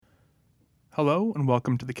Hello and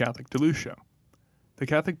welcome to the Catholic Duluth Show. The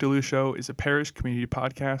Catholic Duluth Show is a parish community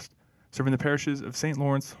podcast serving the parishes of St.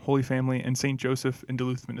 Lawrence, Holy Family, and St. Joseph in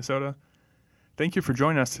Duluth, Minnesota. Thank you for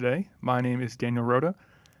joining us today. My name is Daniel Rhoda,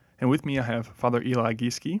 and with me I have Father Eli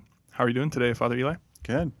Gieske. How are you doing today, Father Eli?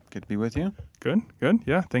 Good. Good to be with you. Good.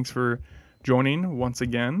 Yeah, thanks for joining once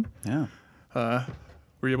again. Yeah.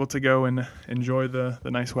 Were you able to go and enjoy the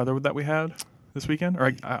nice weather that we had this weekend,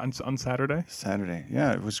 or on Saturday? Saturday.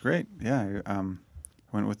 Yeah, it was great. Yeah, I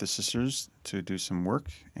went with the sisters to do some work,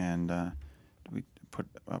 and we put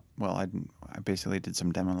up. Well, I basically did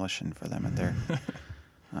some demolition for them at their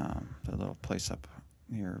the little place up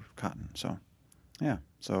near Cotton. So, yeah.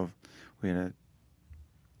 So we had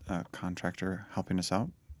a contractor helping us out,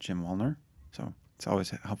 Jim Wallner. So it's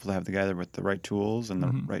always helpful to have the guy there with the right tools and the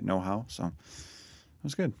right know-how. So it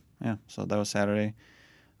was good. Yeah. So that was Saturday.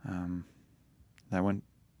 I went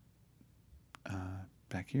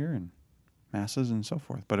back here and masses and so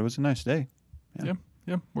forth, but it was a nice day.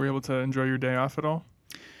 Yeah. Were you able to enjoy your day off at all?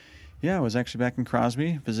 Yeah, I was actually back in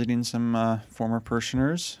Crosby visiting some former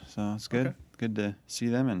parishioners, so it's good. Okay. Good to see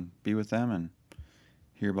them and be with them and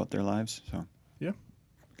hear about their lives. So Yeah.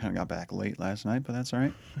 kind of got back late last night, but that's all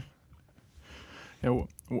right. Yeah,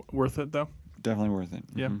 worth it though. Definitely worth it.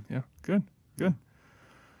 Yeah. Mhm. Yeah. Good.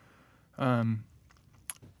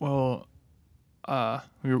 Well,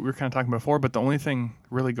 we were kind of talking before, but the only thing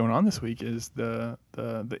really going on this week is the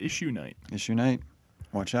issue night. Issue night.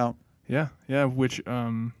 Watch out. Yeah. Which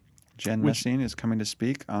Jen Which- Messing is coming to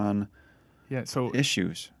speak on so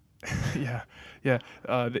issues. yeah.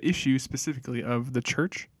 The issue specifically of the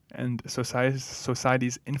church and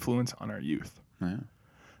society's influence on our youth. Yeah.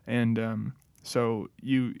 And so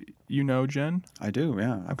you know Jen? I do,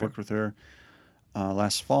 yeah. I've Okay. worked with her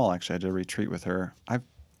last fall, actually. I did a retreat with her. I've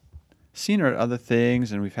seen her at other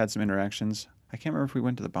things, and we've had some interactions. I can't remember if we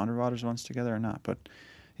went to the Boundary Waters once together or not, but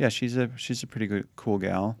yeah, she's a pretty good, cool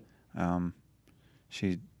gal.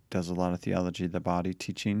 She does a lot of theology of the body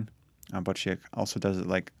teaching, but she also does it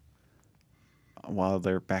like while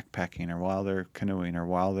they're backpacking or while they're canoeing or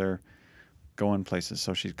while they're going places.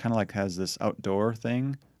 So she kind of like has this outdoor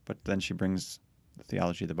thing, but then she brings the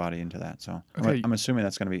theology of the body into that. So Okay. I'm assuming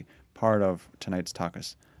that's going to be part of tonight's talk,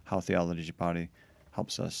 is how theology of the body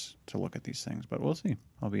helps us to look at these things. But we'll see.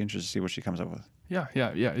 I'll be interested to see what she comes up with. Yeah.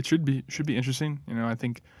 It should be interesting. I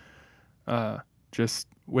think just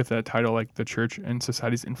with that title, like the church and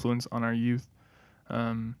society's influence on our youth.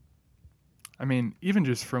 I mean, even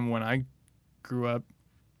just from when I grew up,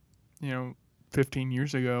 15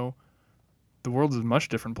 years ago, the world is a much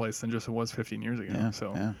different place than just it was 15 years ago.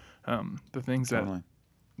 The things Totally. that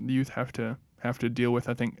the youth have to deal with,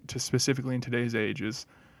 I think, specifically in today's age, is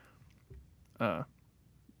a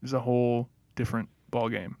whole different ball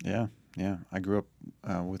game. Yeah. I grew up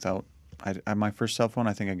without. My first cell phone,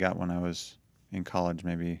 I think I got when I was in college,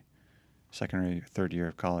 maybe second or third year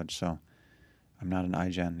of college. So I'm not an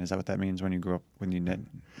iGen. Is that what that means when you grew up? When you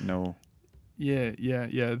know? Yeah.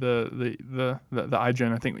 The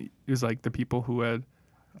iGen, I think, is like the people who have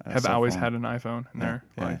always had an iPhone in their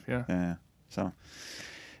life. Yeah. So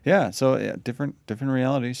different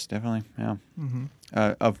realities, definitely. Yeah. Mm-hmm.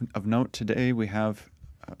 Of note today, we have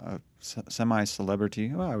a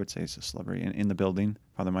semi-celebrity. Well, I would say he's a celebrity in the building.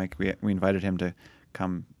 Father Mike. We invited him to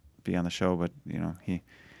come be on the show, but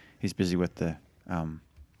he's busy with the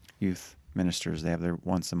youth ministers. They have their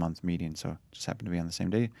once a month meeting, so just happened to be on the same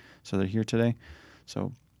day. So they're here today.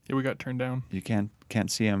 So Yeah, we got turned down. you can't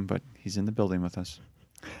see him, but he's in the building with us.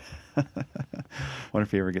 Wonder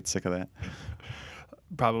if he ever gets sick of that.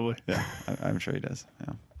 Probably. Yeah, I'm sure he does.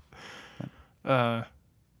 Yeah.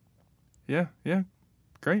 Yeah.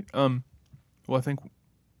 Great. Well, I think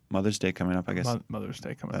Mother's Day coming up, I guess. Mother's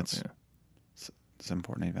Day coming up. Yeah. It's an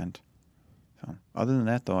important event. So other than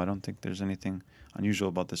that, though, I don't think there's anything unusual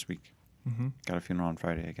about this week. Mm-hmm. Got a funeral on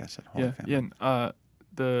Friday, I guess, at Holy Family. Yeah. And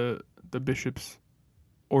the bishop's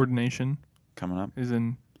ordination Coming up. is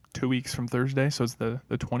in 2 weeks from Thursday, so it's the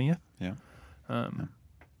 20th. Yeah.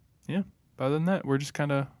 Yeah. But other than that, we're just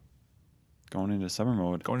kind of Going into summer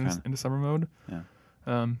mode. going into summer mode.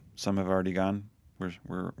 Yeah. Some have already gone.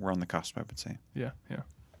 We're on the cusp, I would say. Yeah.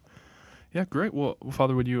 Great. Well,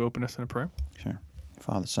 Father, would you open us in a prayer? Sure.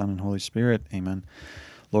 Father, Son, and Holy Spirit. Amen.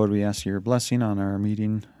 Lord, we ask your blessing on our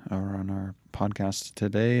meeting or on our podcast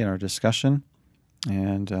today and our discussion.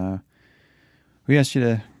 And we ask you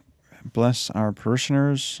to bless our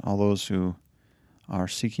parishioners, all those who are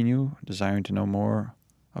seeking you, desiring to know more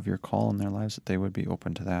of your call in their lives, that they would be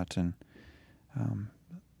open to that. And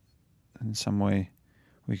in some way,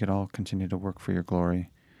 we could all continue to work for your glory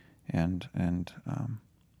and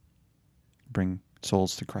bring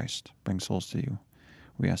souls to Christ, bring souls to you.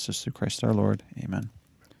 We ask this through Christ our Lord. Amen.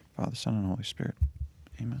 Father, Son, and Holy Spirit.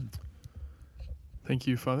 Amen. Thank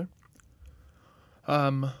you, Father.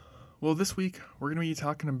 Well, this week we're going to be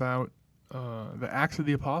talking about the Acts of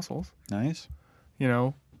the Apostles. Nice. You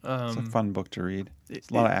know, It's a fun book to read. It's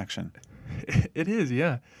a lot of action. It is,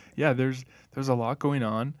 yeah. Yeah, there's a lot going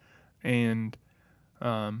on, and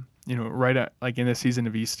right at like in the season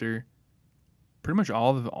of Easter, pretty much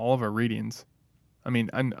all of our readings,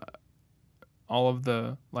 and all of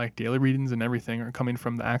the like daily readings and everything are coming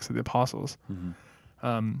from the Acts of the Apostles,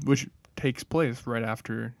 which takes place right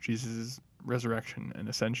after Jesus' resurrection and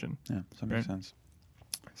ascension. Yeah, that makes sense.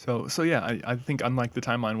 So yeah, I think unlike the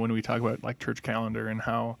timeline when we talk about like church calendar and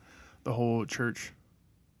how the whole church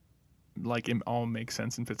like it all makes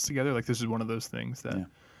sense and fits together, like this is one of those things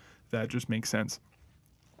that just makes sense.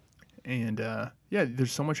 And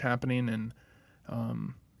there's so much happening, and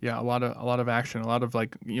a lot of action, a lot of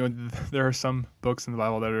like there are some books in the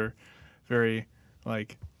Bible that are very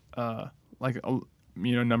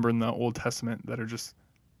number in the Old Testament that are just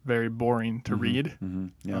very boring to read,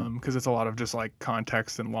 because it's a lot of just like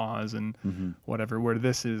context and laws and whatever. Where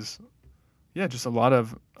this is, just a lot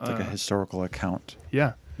of it's like a historical account.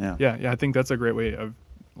 Yeah. I think that's a great way of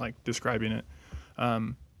like describing it.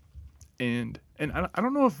 And I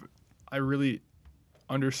don't know if I really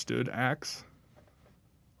understood Acts.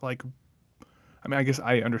 Like, I guess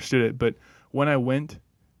I understood it, but when I went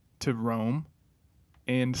to Rome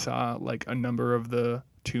and saw like a number of the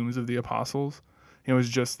tombs of the apostles, it was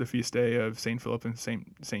just the feast day of St. Philip and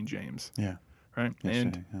St. James. Yeah. Right.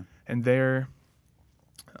 And they're,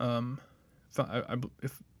 if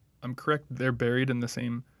I'm correct, they're buried in the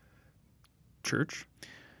same church.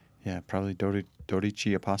 Yeah, probably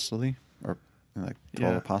Dodici Apostoli, or like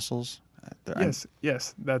 12 apostles.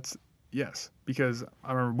 Yes, because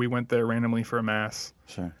I remember we went there randomly for a mass.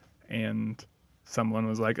 Sure. And someone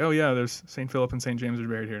was like, "Oh yeah, there's St. Philip and St. James are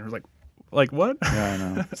buried here." And I was like what? Yeah, I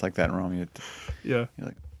know. It's like that in Rome. You're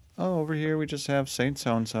like, "Oh, over here we just have Saint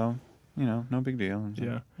so-and-so. No big deal." And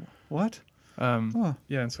yeah. What? Yeah,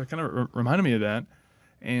 and so it kind of reminded me of that.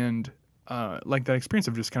 And like that experience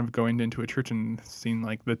of just kind of going into a church and seeing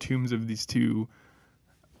like the tombs of these two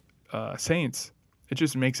saints, it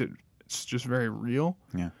just makes it's just very real.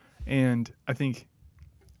 Yeah. And I think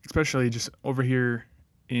especially just over here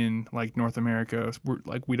in like North America,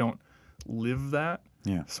 we don't live that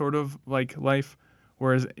sort of like life.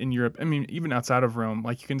 Whereas in Europe, even outside of Rome,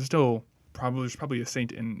 like you can still there's probably a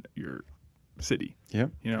saint in your city.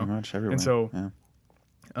 Yep. Pretty much everywhere. And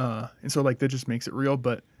so like that just makes it real.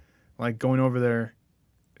 But like going over there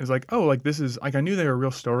is like, oh, like this is like I knew they were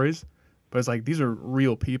real stories, but it's like these are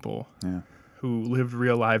real people. Yeah. Who lived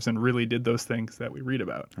real lives and really did those things that we read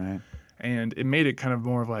about. Right. And it made it kind of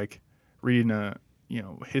more of like reading a,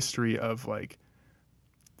 history of like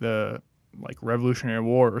the like Revolutionary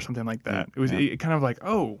War or something like that. It was it kind of like,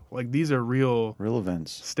 oh, like these are real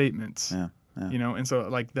events, statements. Yeah. And so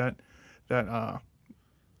like it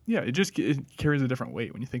carries a different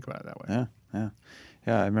weight when you think about it that way. Yeah.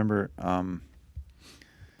 I remember when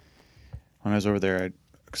I was over there,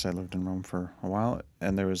 because I lived in Rome for a while,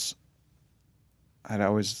 and I'd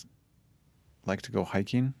always like to go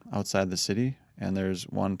hiking outside the city, and there's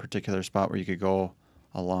one particular spot where you could go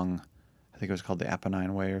along, I think it was called the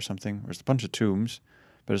Apennine Way or something. There's a bunch of tombs,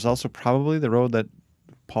 but it's also probably the road that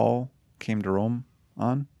Paul came to Rome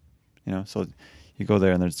on, so you go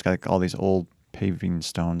there and there's got like all these old paving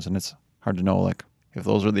stones, and it's hard to know like if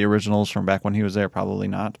those are the originals from back when he was there. Probably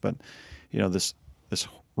not, but this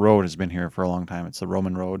road has been here for a long time. It's the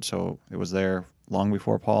Roman road, so it was there long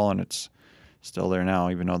before Paul, and it's still there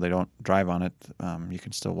now, even though they don't drive on it. You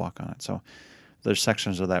can still walk on it. So there's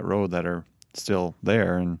sections of that road that are still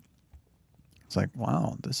there, and it's like,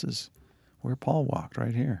 wow, this is where Paul walked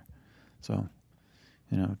right here. So,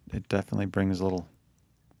 it definitely brings a little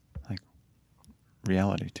like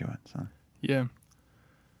reality to it. So yeah,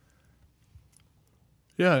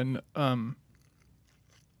 and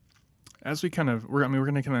as we're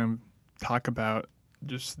going to kind of talk about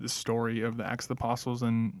just the story of the Acts of the Apostles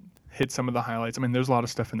and hit some of the highlights. There's a lot of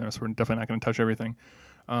stuff in there, so we're definitely not going to touch everything.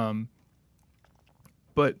 But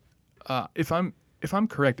if I'm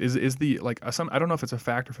correct, is the like I don't know if it's a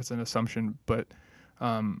fact or if it's an assumption, but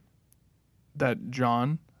that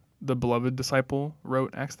John, the beloved disciple,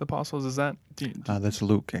 wrote Acts of the Apostles. Is that? That's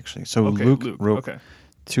Luke, actually. So Luke wrote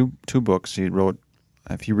two books. He wrote.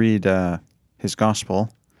 If you read his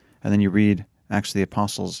Gospel, and then you read Acts of the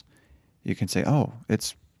Apostles, you can say, oh,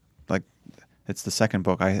 it's the second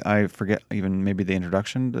book. I forget even maybe the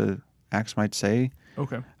introduction to Acts might say.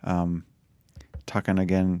 Okay. Talking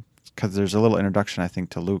again, because there's a little introduction, I think,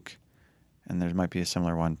 to Luke, and there might be a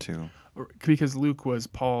similar one to. Because Luke was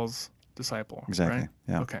Paul's disciple. Exactly. Right?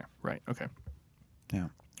 Yeah. Okay. Right. Okay. Yeah.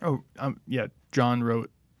 Oh, yeah. John wrote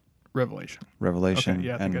Revelation. Revelation, Okay,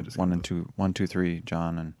 yeah, I think I and just 1, 2, 3,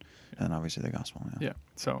 John, and obviously the Gospel. Yeah. Yeah.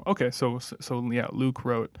 So okay. So yeah, Luke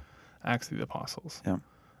wrote Acts of the Apostles. Yeah.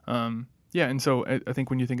 Yeah, and so I think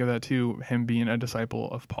when you think of that too, him being a disciple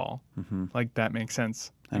of Paul, Mm-hmm. like that makes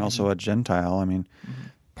sense. And also a Gentile. I mean, Mm-hmm.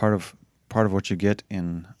 part of what you get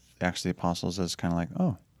in Acts of the Apostles is kind of like,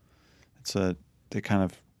 oh, they kind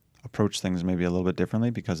of approach things maybe a little bit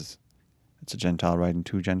differently because it's a Gentile writing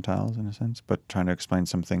to Gentiles in a sense, but trying to explain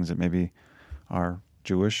some things that maybe are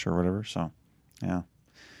Jewish or whatever. So, yeah.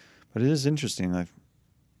 But it is interesting, like,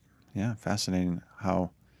 yeah, fascinating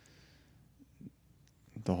how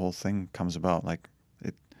the whole thing comes about. Like,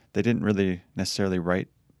 they didn't really necessarily write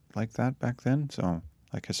like that back then. So,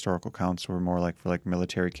 like, historical accounts were more like for like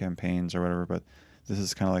military campaigns or whatever. But this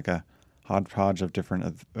is kind of like a hodgepodge of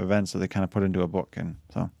different events that they kind of put into a book, and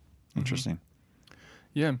so interesting.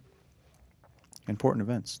 Yeah. Important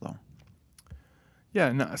events, though.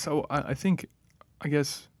 Yeah. No, so I think, I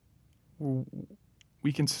guess,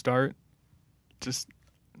 we can start just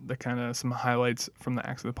the kind of some highlights from the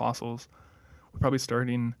Acts of the Apostles. We're probably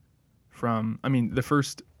starting from, the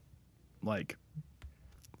first like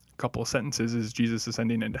couple of sentences is Jesus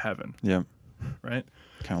ascending into heaven. Yeah. Right.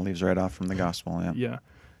 Kind of leaves right off from the gospel. Yeah. Yeah.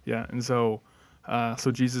 Yeah. And so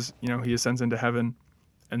Jesus, he ascends into heaven,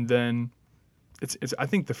 and then it's I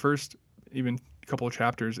think the first even couple of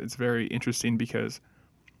chapters, it's very interesting because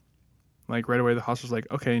like right away the apostles like,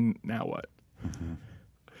 okay, now what? Mm-hmm.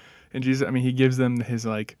 And Jesus, he gives them his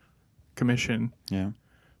like commission. Yeah.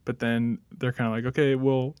 But then they're kind of like, okay,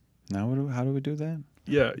 well, now how do we do that?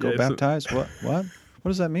 Yeah. Go baptize? What? What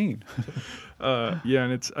does that mean? Yeah,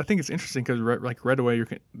 and I think it's interesting because right away you're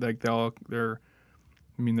like they're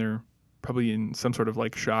probably in some sort of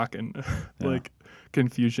like shock and like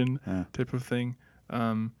confusion type of thing.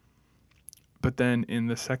 But then in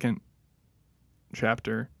the second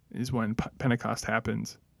chapter is when Pentecost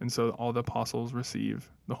happens, and so all the apostles receive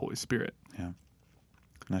the Holy Spirit. Yeah.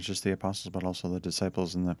 Not just the apostles, but also the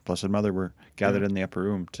disciples and the Blessed Mother were gathered in the upper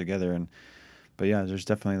room together. But yeah, there's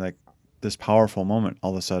definitely like this powerful moment.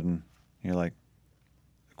 All of a sudden, you're like,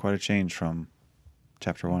 quite a change from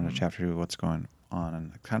chapter 1 to chapter 2. What's going on?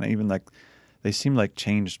 And kind of even like they seem like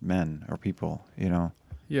changed men or people.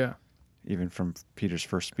 Yeah. Even from Peter's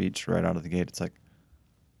first speech right out of the gate, it's like,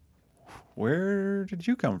 where did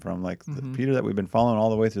you come from? Like the Peter that we've been following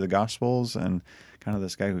all the way through the Gospels, and kind of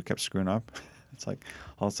this guy who kept screwing up. It's like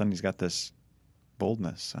all of a sudden he's got this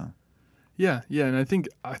boldness. So. Yeah, and I think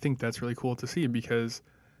that's really cool to see because,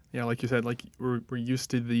 yeah, like you said, like we're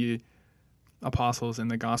used to the apostles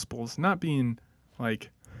and the Gospels not being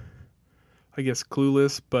like, I guess,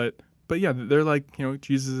 clueless, but yeah, they're like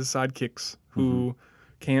Jesus' sidekicks who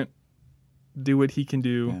can't do what he can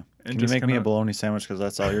do. Yeah. And can you make me a bologna sandwich because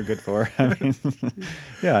that's all you're good for? You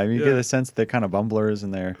get a sense that they're kind of bumblers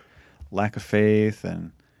and their lack of faith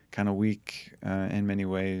and kind of weak in many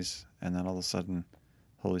ways, and then all of a sudden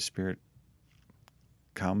Holy Spirit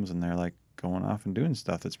comes and they're like going off and doing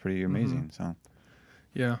stuff that's pretty amazing. So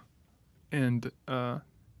and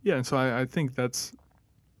so I think that's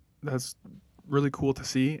really cool to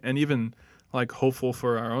see, and even like hopeful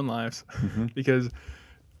for our own lives because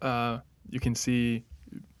you can see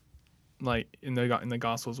like in the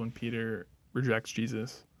Gospels when Peter rejects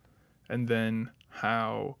Jesus, and then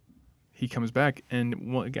how he comes back,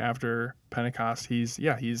 and like after Pentecost, he's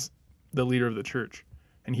the leader of the church,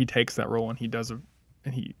 and he takes that role, and he does a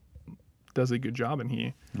good job, and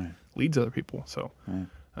he leads other people. So,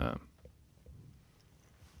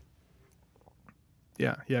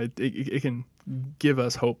 it can give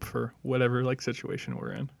us hope for whatever like situation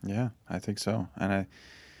we're in. Yeah, I think so, and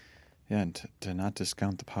and to not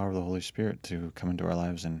discount the power of the Holy Spirit to come into our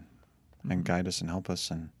lives and guide us and help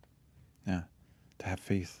us, and to have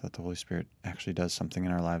faith that the Holy Spirit actually does something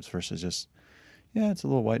in our lives versus just, it's a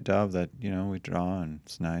little white dove that, we draw and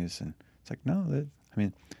it's nice. And it's like, no,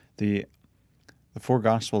 the four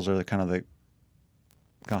Gospels are the kind of the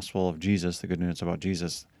gospel of Jesus, the good news about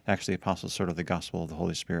Jesus. Actually, the apostles sort of the gospel of the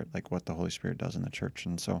Holy Spirit, like what the Holy Spirit does in the church.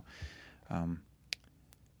 And so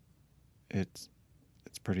it's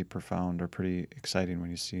pretty profound or pretty exciting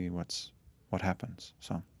when you see what happens.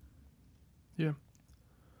 So. Yeah.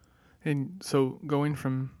 And so going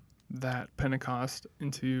from that Pentecost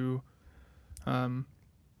into, so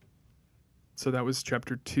that was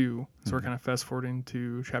chapter 2. So we're kind of fast forwarding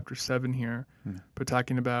to chapter 7 here, but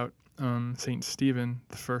talking about Saint Stephen,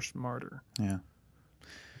 the first martyr. Yeah.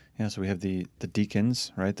 Yeah, so we have the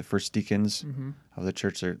deacons, right? The first deacons Mm-hmm. of the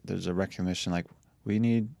church. There's a recognition like we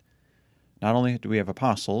need, not only do we have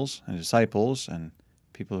apostles and disciples and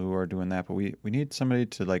people who are doing that, but we need somebody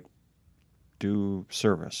to like do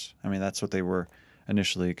service. I mean, that's what they were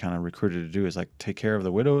initially kind of recruited to do, is like take care of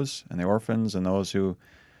the widows and the orphans and those who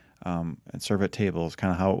and serve at tables,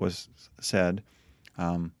 kind of how it was said.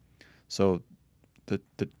 So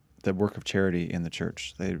the work of charity in the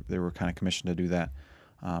church, they were kind of commissioned to do that.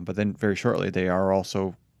 But then very shortly, they are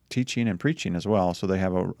also teaching and preaching as well. So they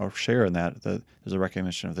have a share in that. There's a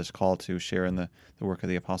recognition of this call to share in the work of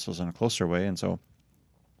the apostles in a closer way. And so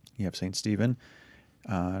you have St. Stephen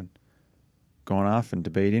going off and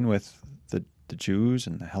debating with the Jews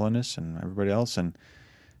and the Hellenists and everybody else. And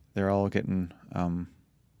they're all getting kind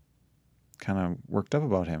of worked up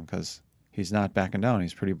about him because he's not backing down.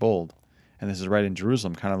 He's pretty bold. And this is right in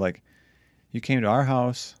Jerusalem, kind of like, you came to our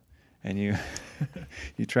house and you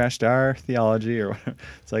you trashed our theology, or whatever.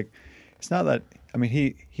 It's like, it's not that. I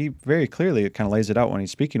mean, he very clearly kind of lays it out when he's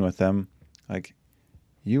speaking with them, like,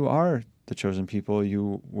 you are the chosen people.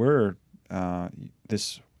 You were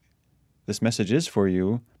this message is for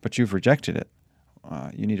you, but you've rejected it.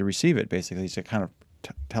 You need to receive it. Basically, he's kind of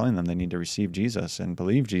telling them they need to receive Jesus and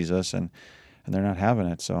believe Jesus, and they're not having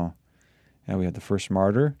it. So, yeah, we had the first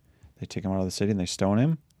martyr. They take him out of the city and they stone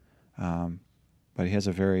him. But he has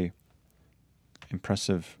a very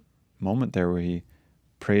impressive moment there where he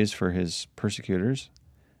prays for his persecutors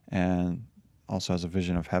and also has a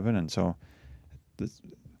vision of heaven. And so,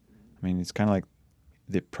 it's kind of like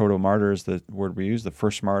the proto-martyr is the word we use, the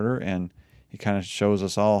first martyr, and he kind of shows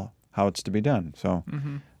us all how it's to be done. So,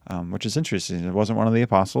 which is interesting. It wasn't one of the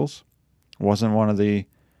apostles, wasn't one of the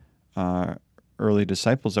early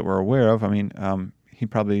disciples that we're aware of. I mean, he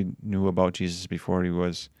probably knew about Jesus before he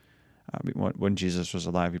was, when Jesus was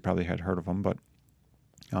alive. He probably had heard of him, but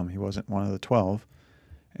he wasn't one of the 12,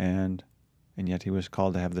 and yet he was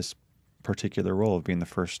called to have this particular role of being the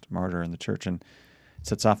first martyr in the church, and it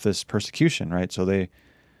sets off this persecution, right? So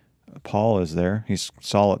Paul is there. He's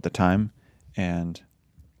Saul at the time, and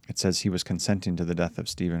it says he was consenting to the death of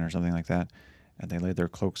Stephen or something like that, and they laid their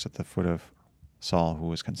cloaks at the foot of Saul, who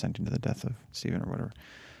was consenting to the death of Stephen or whatever.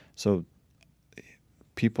 So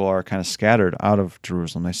people are kind of scattered out of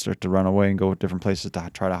Jerusalem. They start to run away and go to different places to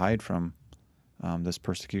try to hide from this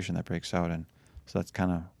persecution that breaks out. And so that's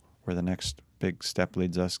kind of where the next big step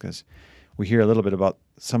leads us, because we hear a little bit about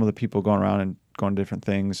some of the people going around and going to different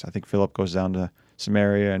things. I think Philip goes down to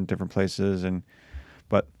Samaria and different places,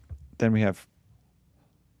 but then we have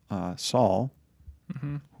Saul,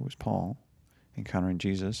 who was Paul, encountering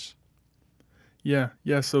Jesus. Yeah.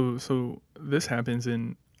 So this happens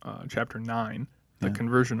in chapter 9, the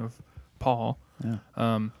conversion of Paul.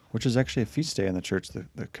 Yeah. Which is actually a feast day in the church,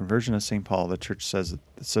 the conversion of St. Paul. The church says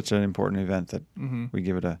it's such an important event that we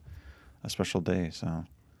give it a special day. So,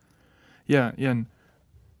 yeah, and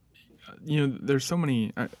there's so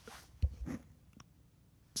many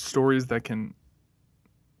stories that can,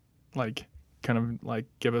 like, kind of like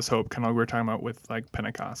give us hope. Kind of like we were talking about with like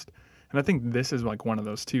Pentecost, and I think this is like one of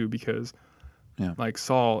those too, because like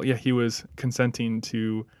Saul, he was consenting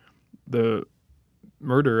to the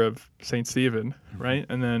murder of Saint Stephen, right?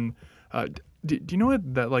 And then, do you know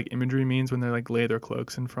what that like imagery means when they like lay their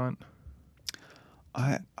cloaks in front?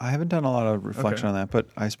 I haven't done a lot of reflection on that, but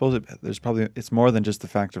I suppose it's more than just the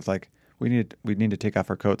fact of like we need to take off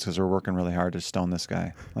our coats because we're working really hard to stone this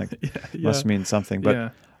guy. Like, must mean something.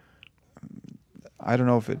 But I don't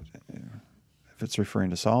know if it's referring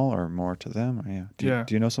to Saul or more to them. Do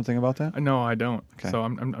you know something about that? No, I don't. Okay. So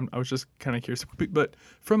I was just kind of curious, but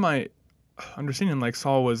from my understanding, like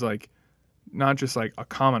Saul was like not just like a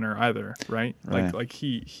commoner either, right? Like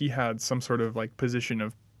he had some sort of like position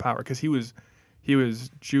of power because he was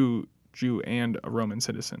Jew and a Roman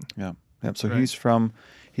citizen. Yeah. So right? he's from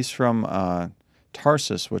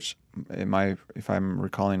Tarsus, which if I'm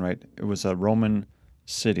recalling right, it was a Roman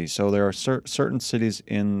city. So there are certain cities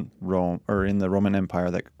in Rome or in the Roman Empire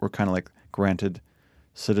that were kind of like granted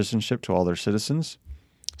citizenship to all their citizens.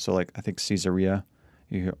 So like I think Caesarea,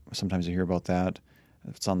 sometimes you hear about that.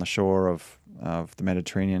 It's on the shore of the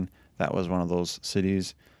Mediterranean. That was one of those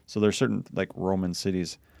cities. So there are certain like Roman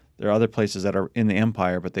cities. There are other places that are in the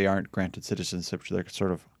empire, but they aren't granted citizenship. They're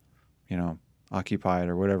sort of, occupied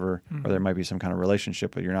or whatever, or there might be some kind of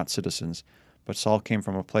relationship, but you're not citizens. But Saul came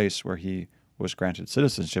from a place where he was granted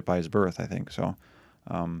citizenship by his birth, I think. So,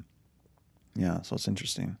 so it's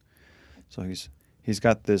interesting. So he's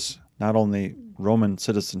got this not only Roman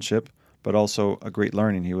citizenship, but also a great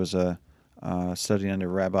learning. He was studying under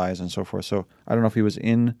rabbis and so forth. So I don't know if he was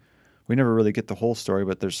we never really get the whole story,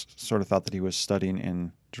 but there's sort of thought that he was studying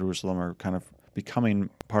in Jerusalem are kind of becoming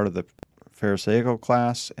part of the Pharisaical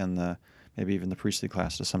class and maybe even the priestly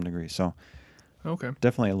class to some degree. So Okay.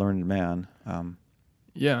 definitely a learned man.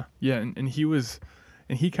 Yeah. And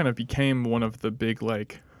he kind of became one of the big,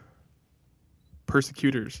 like,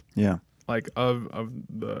 persecutors, Yeah. like, of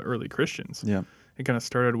the early Christians. Yeah. It kind of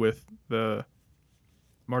started with the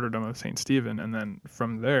martyrdom of Saint Stephen, and then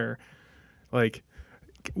from there, like,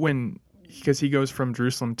 because he goes from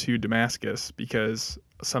Jerusalem to Damascus because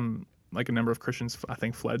a number of Christians, I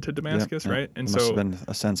think, fled to Damascus, Yep. right? And There must so, have been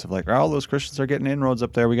a sense of like, all those Christians are getting inroads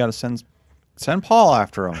up there. We got to send Paul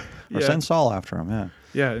after him, or Yeah. send Saul after him. Yeah.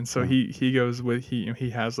 yeah, and so he goes with he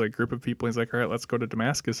has like a group of people. He's like, all right, let's go to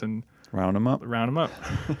Damascus and Round him up.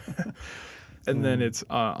 And then it's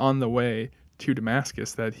on the way to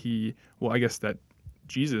Damascus that I guess that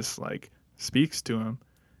Jesus like speaks to him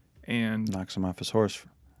and Knocks him off his horse.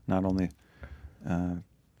 Not only,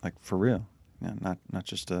 like for real. Yeah. Not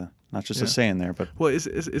just a Yeah. saying there, but well,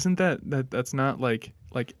 isn't that's not like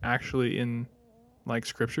actually in like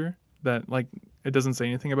scripture that like it doesn't say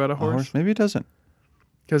anything about a a horse? horse. Maybe it doesn't.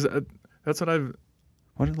 Because that's what I've.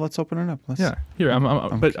 Let's open it up. Yeah, here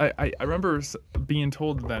but I remember being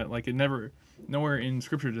told that like nowhere in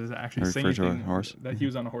scripture does it actually say Refer to a anything horse. that he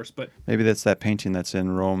was on a horse, but Maybe that's that painting that's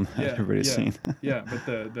in Rome that yeah, everybody's seen. yeah, but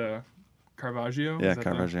the Caravaggio. Yeah, is that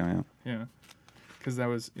Caravaggio. Yeah. yeah, because that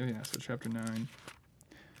was so chapter 9.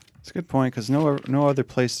 It's a good point because no other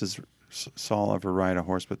place does Saul ever ride a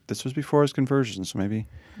horse, but this was before his conversion, so maybe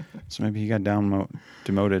he got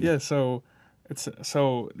demoted. Yeah, so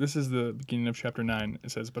this is the beginning of chapter 9.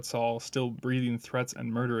 It says, "But Saul, still breathing threats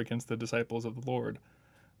and murder against the disciples of the Lord,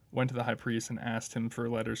 went to the high priest and asked him for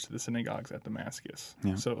letters to the synagogues at Damascus."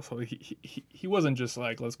 Yeah. So he wasn't just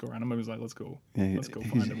like, let's go around him. He was like, let's go find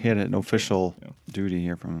him. He had an official duty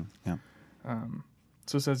here from him. Yeah.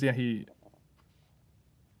 So it says,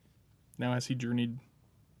 now as he journeyed,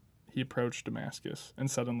 he approached Damascus, and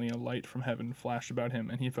suddenly a light from heaven flashed about him,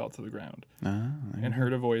 and he fell to the ground, and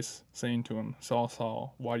heard a voice saying to him, "Saul,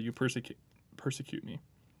 Saul, why do you persecute me?"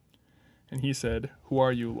 And he said, "Who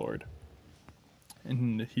are you, Lord?"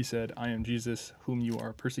 And he said, "I am Jesus, whom you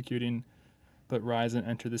are persecuting, but rise and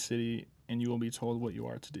enter the city, and you will be told what you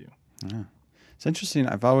are to do." Yeah. It's interesting.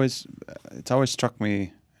 It's always struck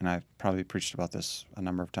me, and I've probably preached about this a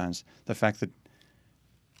number of times, the fact that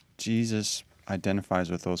Jesus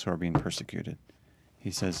identifies with those who are being persecuted.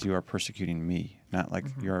 He says, "You are persecuting me," not like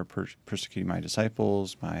you are persecuting my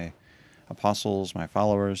disciples, my apostles, my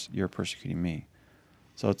followers. You're persecuting me.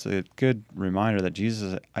 So it's a good reminder that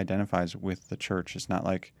Jesus identifies with the church. It's not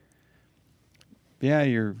like, yeah,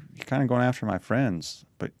 you're kind of going after my friends,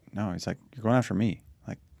 but no, he's like, you're going after me,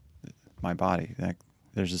 like my body. Like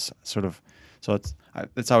there's this sort of, so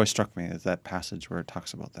it's always struck me as that passage where it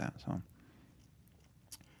talks about that. So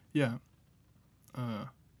yeah,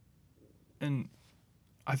 and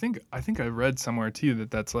I think I read somewhere too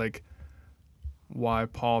that's like why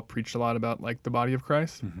Paul preached a lot about like the body of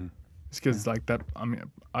Christ. Mm-hmm. It's because like that. I mean,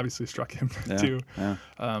 obviously struck him too. Yeah.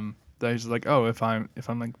 That he's like, oh, if I'm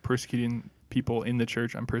like persecuting people in the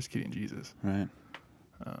church, I'm persecuting Jesus. Right.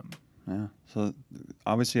 Yeah. So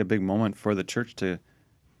obviously a big moment for the church to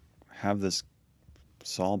have this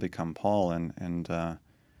Saul become Paul and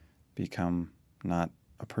become not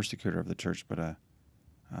a persecutor of the church, but a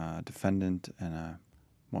defendant and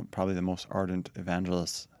probably the most ardent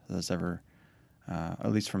evangelist that's ever,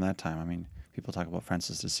 at least from that time. I mean, people talk about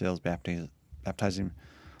Francis de Sales baptizing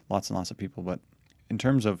lots and lots of people, but in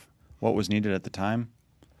terms of what was needed at the time,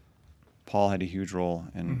 Paul had a huge role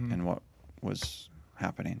in what was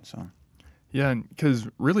happening. So, yeah, because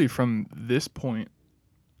really from this point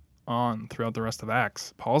on throughout the rest of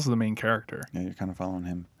Acts, Paul's the main character. Yeah, you're kind of following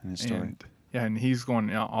him and his story. And he's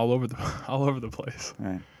going all over the place.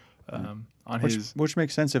 Right. Which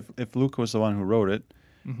makes sense if Luke was the one who wrote it.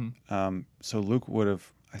 Mm-hmm. So Luke would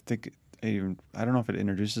have, I think, I don't know if it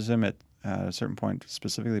introduces him at a certain point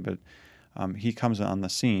specifically, but he comes on the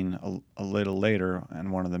scene a little later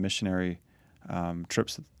on one of the missionary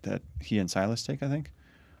trips that he and Silas take, I think.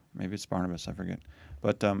 Maybe it's Barnabas, I forget.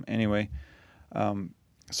 But anyway,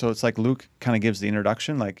 so it's like Luke kind of gives the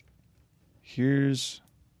introduction, like, here's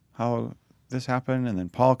how this happened, and then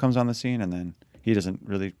Paul comes on the scene, and then he doesn't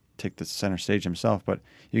really take the center stage himself, but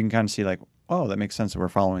you can kind of see like, oh, that makes sense that we're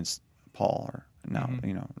following Paul or now,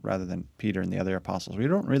 rather than Peter and the other apostles. We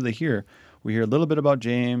don't really we hear a little bit about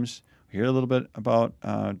James, we hear a little bit about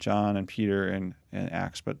John and Peter and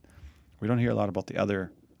Acts, but we don't hear a lot about the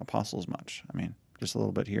other apostles much. I mean, just a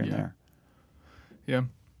little bit here and there. Yeah.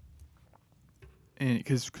 And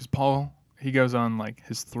because Paul, he goes on like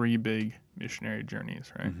his 3 big missionary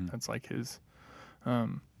journeys, right? Mm-hmm. That's like his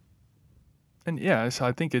And yeah, so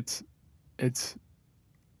I think it's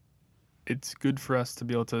good for us to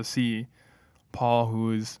be able to see Paul,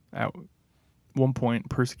 who is at one point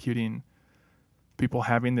persecuting people,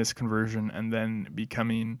 having this conversion, and then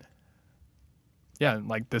becoming,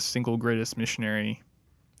 like the single greatest missionary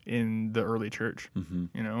in the early church.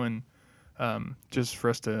 And just for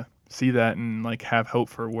us to see that and like have hope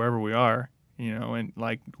for wherever we are, and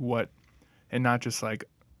like and not just like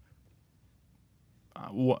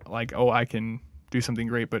I can do something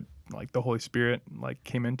great, but like the Holy Spirit like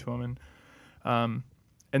came into him.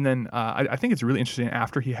 And then I think it's really interesting,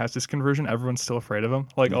 after he has this conversion, everyone's still afraid of him.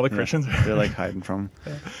 Like all the Christians, they're like hiding from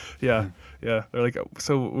him. Yeah. They're like,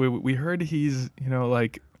 so we heard he's,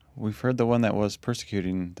 like, we've heard the one that was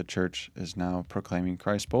persecuting the church is now proclaiming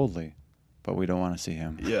Christ boldly, but we don't want to see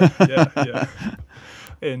him. Yeah.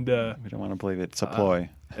 And we don't want to believe it's a ploy.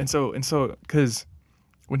 And so, because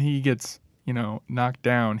when he gets, knocked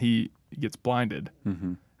down, he gets blinded.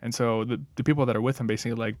 Mm-hmm. And so the people that are with him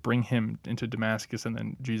basically like bring him into Damascus, and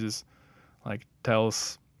then Jesus like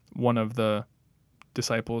tells one of the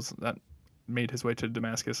disciples that made his way to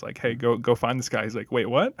Damascus, like, hey, go find this guy. He's like, wait,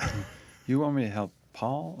 what? You want me to help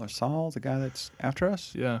Paul or Saul, the guy that's after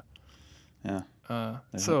us? Yeah.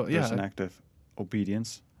 There's an act of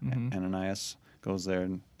obedience. Mm-hmm. Ananias goes there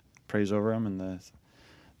and prays over him, and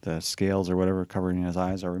the scales or whatever covering his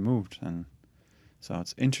eyes are removed. And so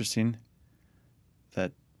it's interesting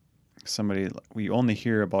that we only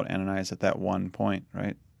hear about Ananias at that one point,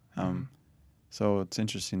 right? So it's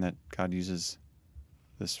interesting that God uses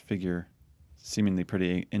this figure, seemingly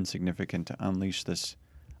pretty insignificant, to unleash this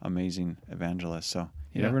amazing evangelist. So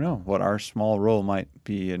you never know what our small role might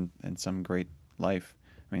be in some great life.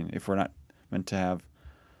 I mean, if we're not meant to have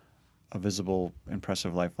a visible,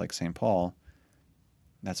 impressive life like St. Paul,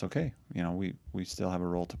 that's okay. We still have a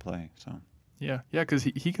role to play. So yeah, because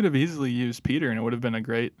he could have easily used Peter, and it would have been a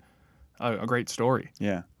great story.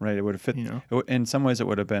 Yeah, right. It would have fit. In some ways, it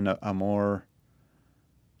would have been a more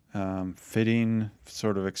fitting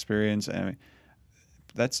sort of experience. I mean,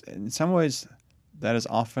 that's in some ways that is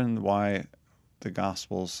often why the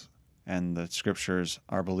Gospels and the Scriptures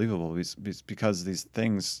are believable, because these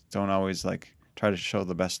things don't always like try to show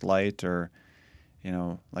the best light, or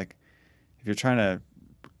like if you're trying to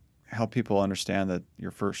help people understand that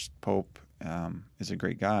your first pope is a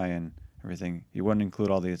great guy and everything, you wouldn't include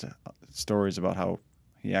all these stories about how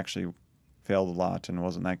he actually failed a lot and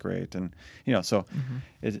wasn't that great, and so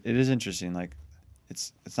it is interesting. Like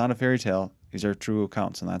it's not a fairy tale; these are true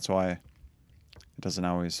accounts, and that's why it doesn't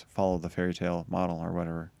always follow the fairy tale model or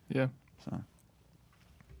whatever. Yeah. So,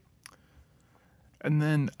 and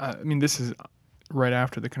then this is right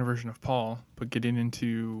after the conversion of Paul, but getting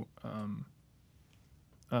into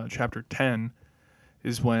chapter 10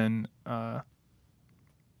 is when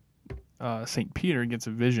St. Peter gets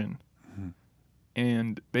a vision. mm-hmm.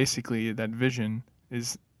 And basically that vision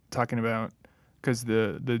is talking about, because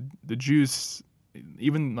the Jews,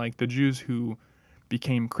 even like the Jews who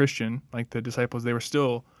became Christian, like the disciples, they were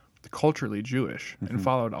still culturally Jewish mm-hmm. and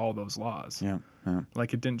followed all those laws. Yeah.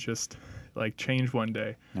 Like it didn't just like change one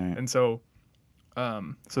day. Right. And so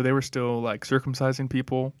they were still like circumcising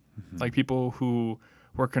people, mm-hmm. like people who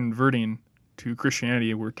were converting to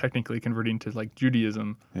Christianity were technically converting to like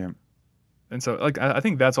Judaism. Yeah. And so like I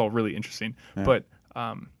think that's all really interesting. Yeah. But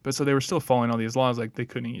so they were still following all these laws, like they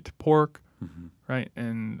couldn't eat pork, mm-hmm. right?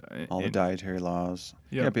 And all the dietary laws.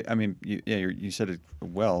 Yeah. Yeah, but, I mean, you said it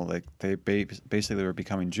well. Like they basically were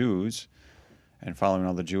becoming Jews and following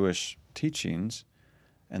all the Jewish teachings,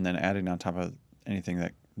 and then adding on top of anything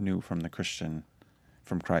that knew from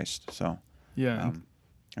Christ. So yeah.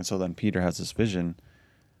 And so then Peter has this vision,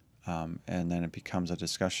 and then it becomes a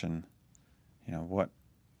discussion.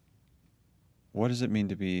 What does it mean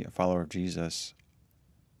to be a follower of Jesus?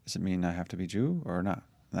 Does it mean I have to be Jew or not?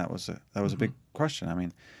 And that was mm-hmm. a big question. I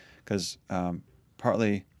mean, because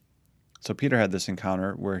partly, so Peter had this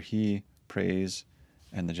encounter where he prays,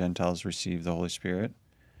 and the Gentiles receive the Holy Spirit,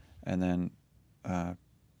 and then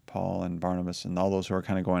Paul and Barnabas and all those who are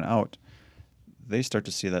kind of going out, they start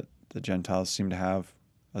to see that the Gentiles seem to have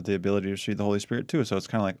the ability to receive the Holy Spirit too. So it's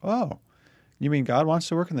kind of like, oh, you mean God wants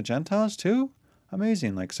to work in the Gentiles too?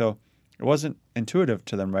 Amazing. Like, so it wasn't intuitive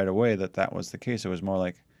to them right away that was the case. It was more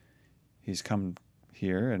like he's come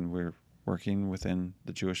here and we're working within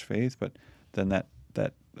the Jewish faith, but then that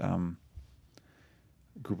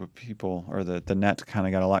group of people, or the net kind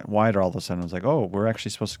of got a lot wider all of a sudden. It was like, oh, we're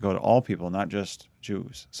actually supposed to go to all people, not just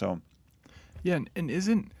Jews. So yeah, and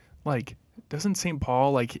doesn't St.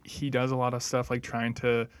 Paul, like, he does a lot of stuff like trying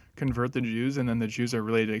to convert the Jews, and then the Jews are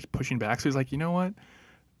really like pushing back. So he's like, you know what?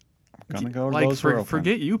 gonna go to like those who are open.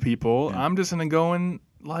 forget you people. Yeah. I'm just gonna go and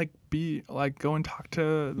go and talk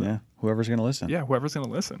to whoever's gonna listen. whoever's gonna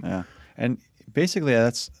listen. Yeah, and basically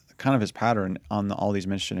that's kind of his pattern on all these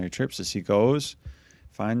missionary trips. Is he goes,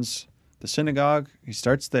 finds the synagogue, he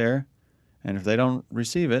starts there, and if they don't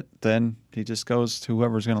receive it, then he just goes to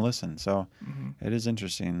whoever's going to listen. So it is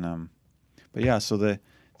interesting. But yeah, so they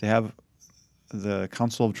have the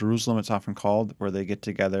Council of Jerusalem, it's often called, where they get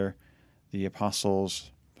together the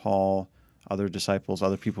apostles, Paul, other disciples,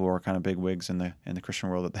 other people who are kind of big wigs in the Christian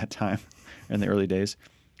world at that time, in the early days,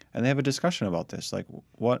 and they have a discussion about this. Like,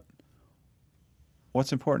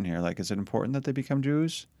 what's important here? Like, is it important that they become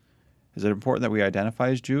Jews? Is it important that we identify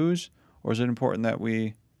as Jews, or is it important that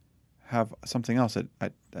we have something else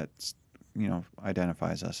that's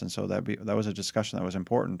identifies us? And so that was a discussion that was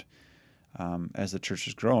important as the church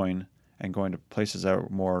is growing and going to places that are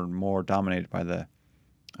more and more dominated by the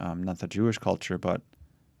not the Jewish culture, but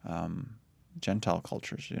Gentile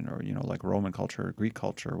cultures, like Roman culture, or Greek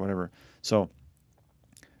culture, or whatever. So,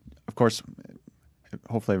 of course,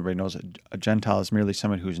 hopefully everybody knows that a Gentile is merely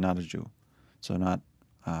someone who's not a Jew, so not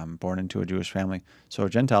born into a Jewish family. So a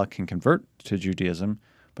Gentile can convert to Judaism,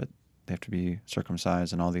 but they have to be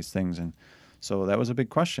circumcised and all these things. And so that was a big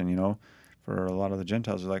question, for a lot of the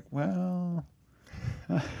Gentiles. They're like, well,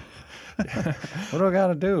 what do I got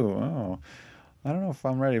to do? Oh, I don't know if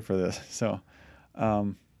I'm ready for this. So,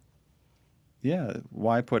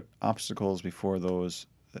 why put obstacles before those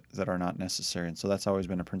that are not necessary? And so that's always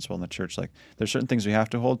been a principle in the church. Like, there's certain things we have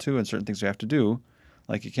to hold to and certain things we have to do.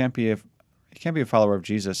 Like, you can't be a follower of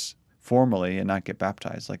Jesus formally and not get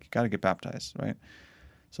baptized. Like, you got to get baptized, right?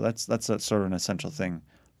 So that's sort of an essential thing.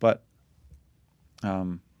 But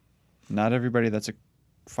not everybody that's a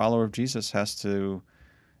follower of Jesus has to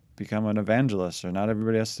become an evangelist, or not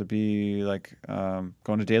everybody has to be like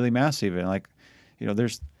going to daily mass even. Like,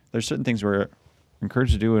 there's certain things we're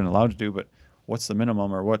encouraged to do and allowed to do, but what's the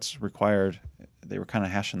minimum or what's required? They were kind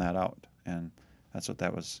of hashing that out, and that's what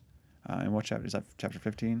that was. In what chapter? Is that chapter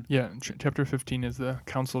 15? Yeah, chapter 15 is the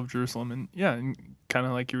Council of Jerusalem. And kind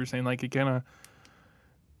of like you were saying, like, it kind of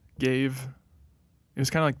it was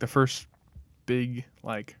kind of like the first big,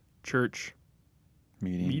 like, church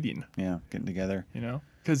meeting. Yeah, getting together.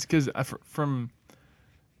 Because from,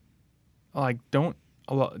 like,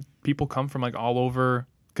 people come from, like, all over,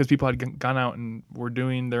 because people had gone out and were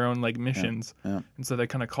doing their own, like, missions. Yeah. And so they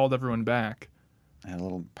kind of called everyone back. Had a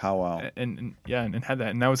little powwow. And had that.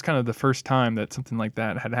 And that was kind of the first time that something like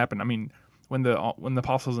that had happened. I mean, when the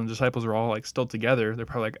apostles and disciples were all, like, still together, they're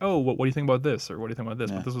probably like, oh, what do you think about this? Or what do you think about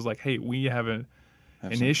this? Yeah. But this was like, hey, we have an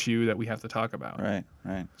issue that we have to talk about. Right.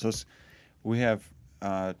 So we have,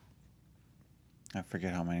 I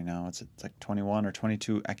forget how many now. It's like 21 or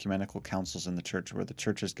 22 ecumenical councils in the church where the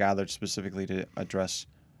church is gathered specifically to address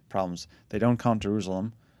problems. They don't count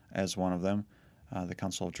Jerusalem as one of them, the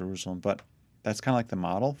Council of Jerusalem, but that's kind of like the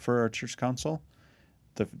model for our church council.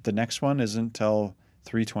 The next one isn't until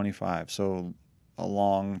 325, so a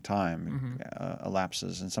long time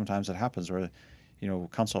elapses, and sometimes it happens where,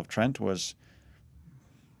 Council of Trent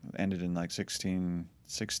ended in like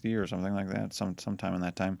 1660 or something like that, sometime in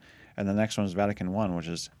that time, and the next one is Vatican I, which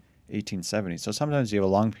is 1870. So sometimes you have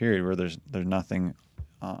a long period where there's nothing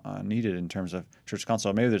needed in terms of church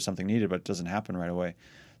council. Maybe there's something needed, but it doesn't happen right away.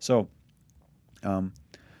 So,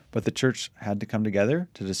 but the church had to come together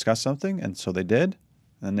to discuss something, and so they did,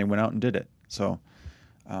 and then they went out and did it. So,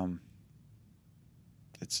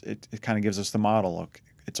 it kind of gives us the model.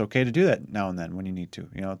 It's okay to do that now and then when you need to.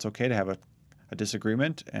 It's okay to have a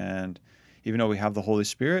disagreement, and even though we have the Holy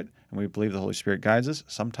Spirit and we believe the Holy Spirit guides us,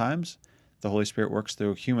 sometimes the Holy Spirit works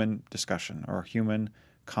through human discussion or human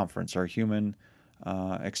conference or human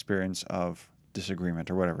experience of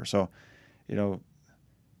disagreement or whatever. So,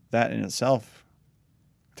 that in itself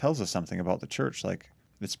tells us something about the church. Like,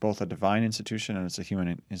 it's both a divine institution and it's a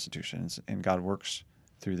human institution. And God works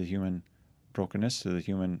through the human brokenness, through the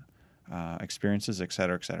human experiences, et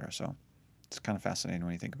cetera, et cetera. So it's kind of fascinating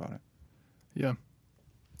when you think about it. Yeah.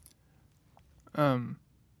 And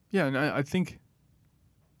I think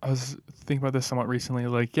I was thinking about this somewhat recently.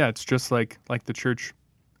 Like, yeah, it's just like the church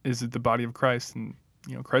is the body of Christ, and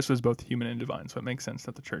Christ was both human and divine, so it makes sense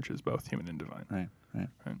that the church is both human and divine. Right.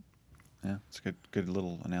 Yeah, it's a good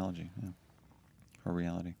little analogy, or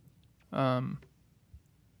reality. I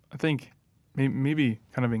think maybe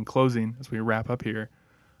kind of in closing as we wrap up here.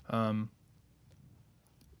 I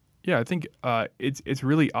think it's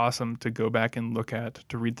really awesome to go back and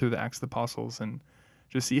to read through the Acts of the Apostles and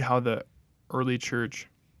just see how the early church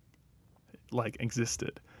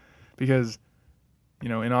existed, because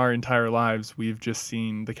in our entire lives we've just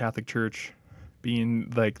seen the Catholic Church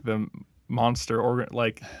being like the monster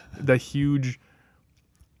like the huge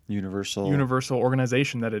universal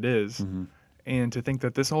organization that it is. Mm-hmm. And to think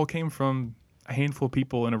that this all came from a handful of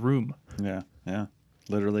people in a room. Yeah, yeah.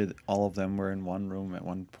 Literally, all of them were in one room at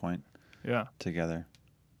one point. Yeah. Together.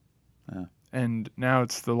 Yeah. And now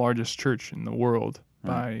it's the largest church in the world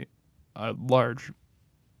by a large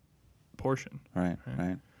portion. Right.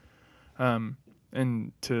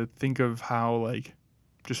 And to think of how like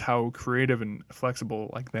just how creative and flexible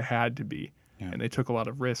like they had to be, and they took a lot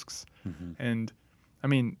of risks. Mm-hmm. And I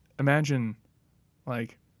mean, imagine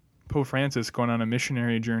like Pope Francis going on a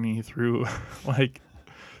missionary journey through like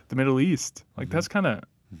the Middle East. Like that's kind of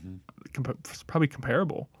probably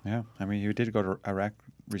comparable. Yeah, I mean, he did go to Iraq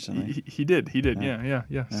recently. He did.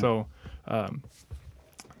 Yeah. So,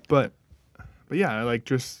 but yeah, like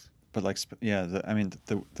just. But like,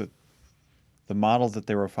 the model that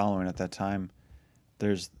they were following at that time,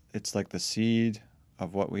 it's like the seed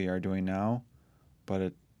of what we are doing now, but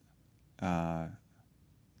it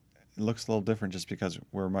looks a little different just because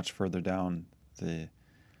we're much further down the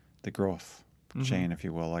growth chain, if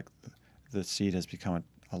you will. Like the seed has become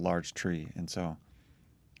a large tree, and so,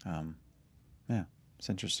 it's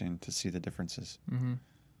interesting to see the differences. Mm-hmm.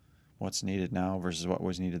 What's needed now versus what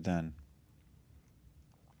was needed then.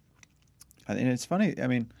 And it's funny. I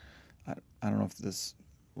mean, I don't know if this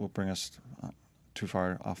will bring us too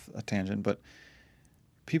far off a tangent, but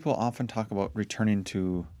people often talk about returning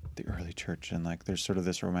to the early church, and like there's sort of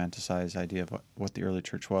this romanticized idea of what the early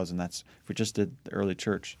church was, and that's if we just did the early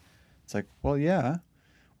church. It's like, well, yeah,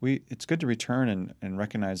 it's good to return and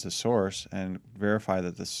recognize the source and verify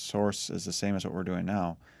that the source is the same as what we're doing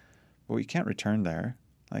now, but we can't return there.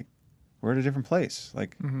 Like we're at a different place.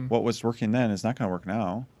 Like what was working then is not going to work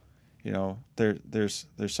now. You know, there's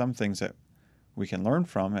some things that we can learn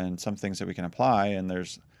from and some things that we can apply, and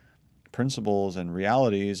there's principles and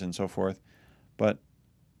realities and so forth. But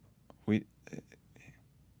we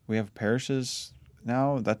have parishes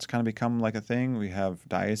now. That's kind of become like a thing. We have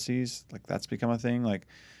dioceses, like that's become a thing. Like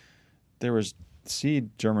there was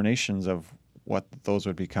seed germinations of what those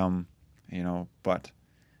would become, you know. But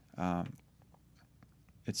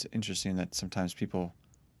it's interesting that sometimes people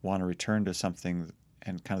want to return to something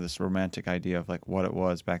and kind of this romantic idea of like what it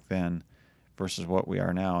was back then versus what we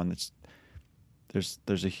are now, and it's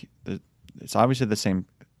obviously the same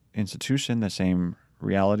institution, the same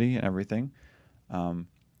reality and everything,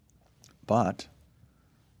 but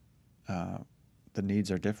the needs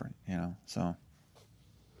are different, you know. So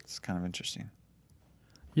it's kind of interesting.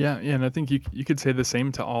 Yeah, and I think you could say the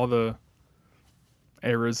same to all the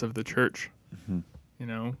eras of the church, you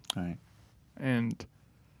know. Right. And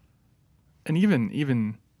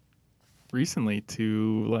even recently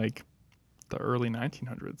to like the early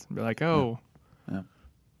 1900s, and be like,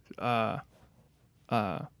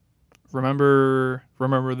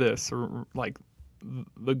 remember this, or like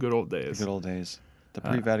the good old days. The good old days, the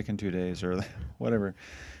pre-Vatican II days, or whatever.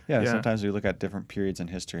 Yeah, sometimes we look at different periods in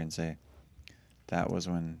history and say, that was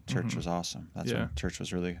when church was awesome. That's when church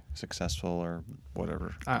was really successful, or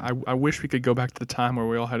whatever. I wish we could go back to the time where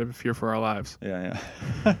we all had a fear for our lives. Yeah.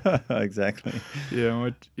 Exactly.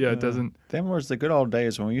 It doesn't. Them was the good old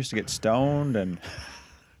days when we used to get stoned, and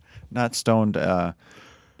not stoned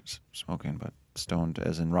smoking, but stoned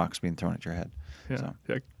as in rocks being thrown at your head. Yeah.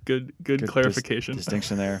 So, good clarification.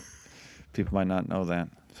 Distinction there. People might not know that.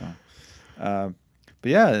 So,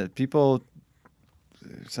 but yeah, people.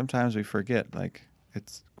 Sometimes we forget, like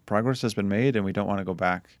progress has been made, and we don't want to go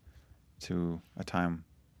back to a time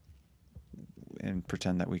and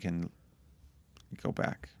pretend that we can go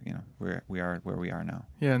back. You know, we are where we are now.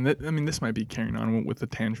 Yeah, and this might be carrying on with the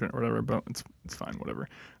tangent or whatever, but it's fine, whatever.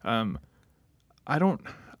 I don't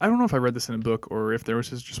know if I read this in a book or if there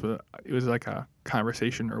was it was like a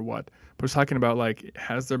conversation or what, but it was talking about like,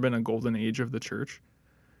 has there been a golden age of the church?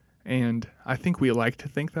 And I think we like to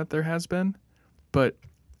think that there has been. But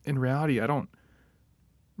in reality, I don't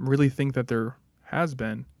really think that there has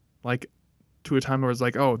been, like, to a time where it's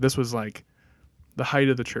like, oh, this was like the height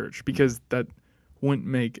of the church, because that wouldn't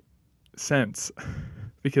make sense,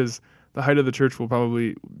 because the height of the church will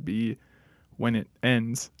probably be when it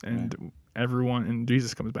ends and everyone and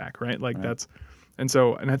Jesus comes back, right? Like that's, and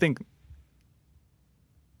I think,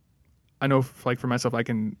 I know like for myself, I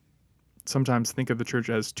can sometimes think of the church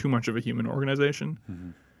as too much of a human organization,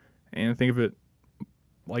 and think of it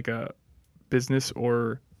like a business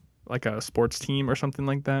or like a sports team or something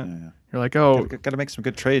like that. You're like, oh, got to make some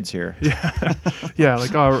good trades here. Yeah,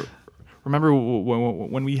 like, oh, remember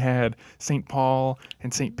when we had St. Paul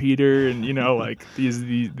and St. Peter, and you know, like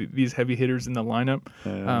these heavy hitters in the lineup.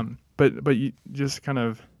 But you just kind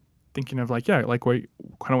of thinking of like kind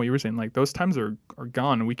of what you were saying, like those times are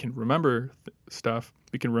gone, and we can remember stuff.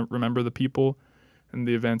 We can remember the people and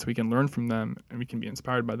the events. We can learn from them, and we can be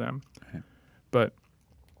inspired by them. Right. But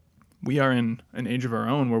we are in an age of our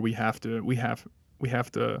own where we have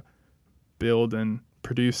to build and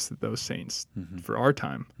produce those saints for our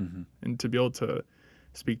time, and to be able to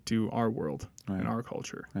speak to our world and our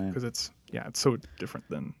culture, because it's so different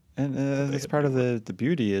than. And that's part of the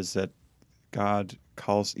beauty is that God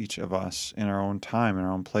calls each of us in our own time, in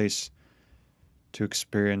our own place, to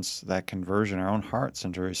experience that conversion in our own hearts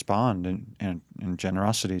and to respond in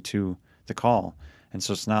generosity to the call. And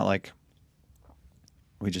so it's not like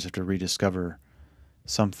we just have to rediscover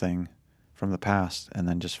something from the past and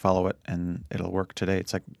then just follow it and it'll work today.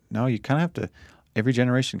 It's like, no, you kind of have to, every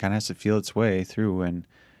generation kind of has to feel its way through and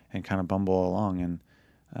kind of bumble along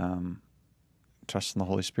and trust in the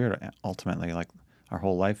Holy Spirit. Ultimately, like our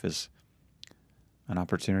whole life is an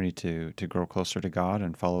opportunity to grow closer to God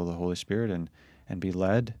and follow the Holy Spirit and be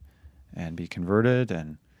led and be converted.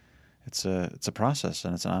 And it's a process,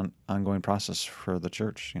 and it's an ongoing process for the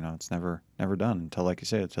church. It's never done until, like you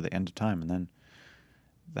say, to the end of time, and then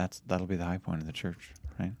that'll be the high point of the church,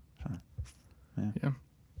 right? So, yeah.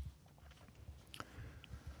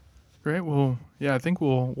 Great. Well, I think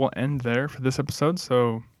we'll end there for this episode.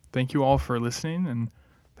 So thank you all for listening, and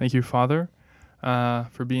thank you, Father,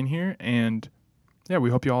 for being here. And we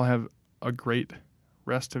hope you all have a great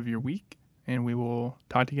rest of your week, and we will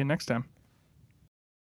talk to you again next time.